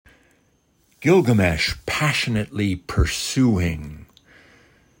Gilgamesh passionately pursuing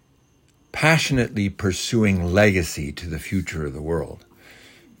legacy to the future of the world,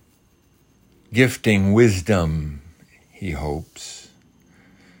 gifting wisdom, he hopes,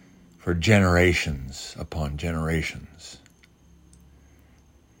 for generations upon generations.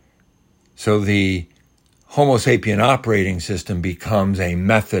 So the Homo sapien operating system becomes a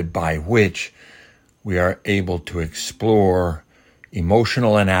method by which we are able to explore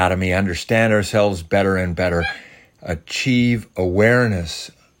emotional anatomy, understand ourselves better and better, achieve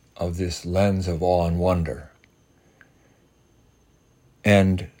awareness of this lens of awe and wonder,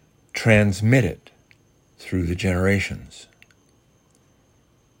 and transmit it through the generations.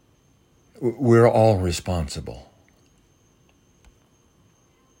 We're all responsible.